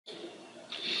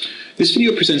This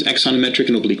video presents axonometric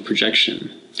and oblique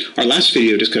projection. Our last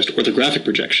video discussed orthographic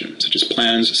projection, such as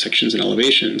plans, sections, and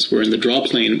elevations, wherein the draw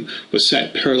plane was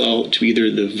set parallel to either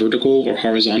the vertical or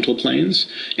horizontal planes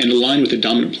and aligned with the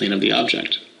dominant plane of the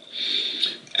object.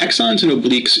 Axons and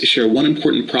obliques share one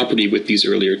important property with these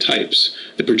earlier types.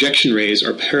 The projection rays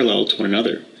are parallel to one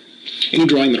another. Any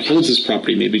drawing that holds this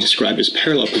property may be described as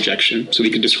parallel projection, so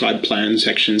we can describe plans,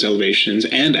 sections, elevations,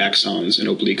 and axons and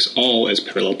obliques all as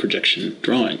parallel projection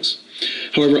drawings.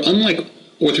 However, unlike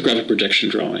orthographic projection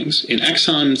drawings, in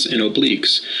axons and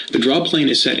obliques, the draw plane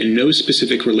is set in no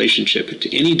specific relationship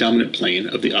to any dominant plane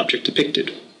of the object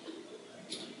depicted.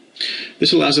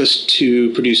 This allows us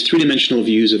to produce three-dimensional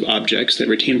views of objects that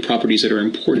retain properties that are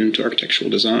important to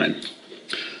architectural design.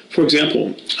 For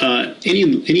example,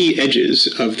 any edges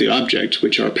of the object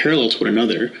which are parallel to one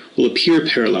another will appear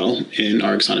parallel in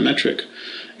our axonometric.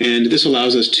 And this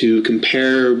allows us to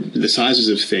compare the sizes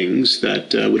of things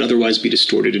that would otherwise be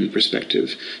distorted in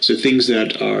perspective. So things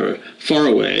that are far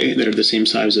away, that are the same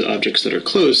size as objects that are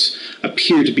close,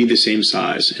 appear to be the same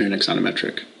size in an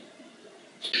axonometric.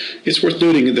 It's worth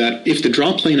noting that if the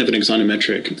draw plane of an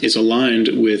axonometric is aligned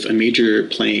with a major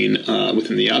plane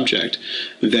within the object,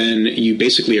 then you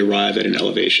basically arrive at an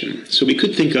elevation. So we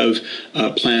could think of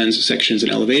plans, sections,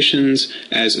 and elevations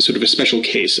as a sort of a special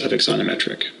case of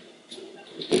axonometric.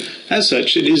 As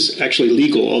such, it is actually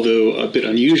legal, although a bit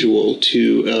unusual,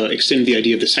 to extend the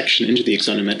idea of the section into the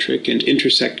axonometric and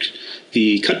intersect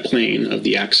the cut plane of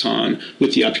the axon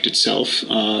with the object itself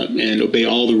and obey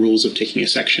all the rules of taking a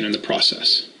section in the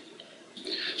process.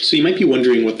 So you might be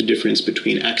wondering what the difference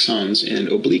between axons and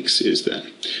obliques is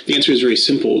then. The answer is very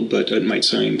simple, but it might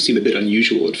seem a bit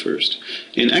unusual at first.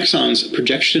 In axons,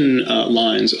 projection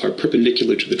lines are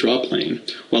perpendicular to the draw plane,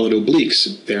 while at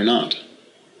obliques, they are not.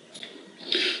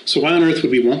 So why on earth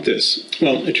would we want this?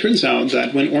 Well, it turns out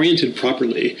that when oriented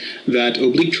properly, that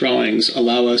oblique drawings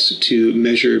allow us to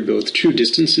measure both true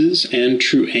distances and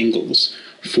true angles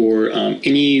for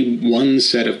any one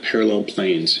set of parallel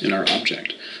planes in our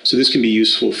object. So this can be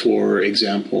useful, for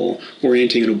example,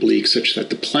 orienting an oblique such that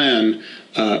the plan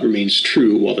remains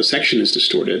true while the section is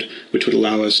distorted, which would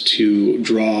allow us to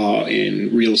draw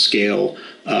in real scale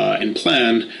and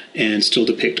plan and still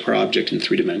depict our object in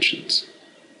 3 dimensions.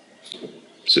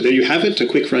 So there you have it, a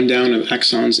quick rundown of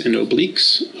axons and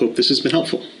obliques. Hope this has been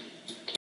helpful.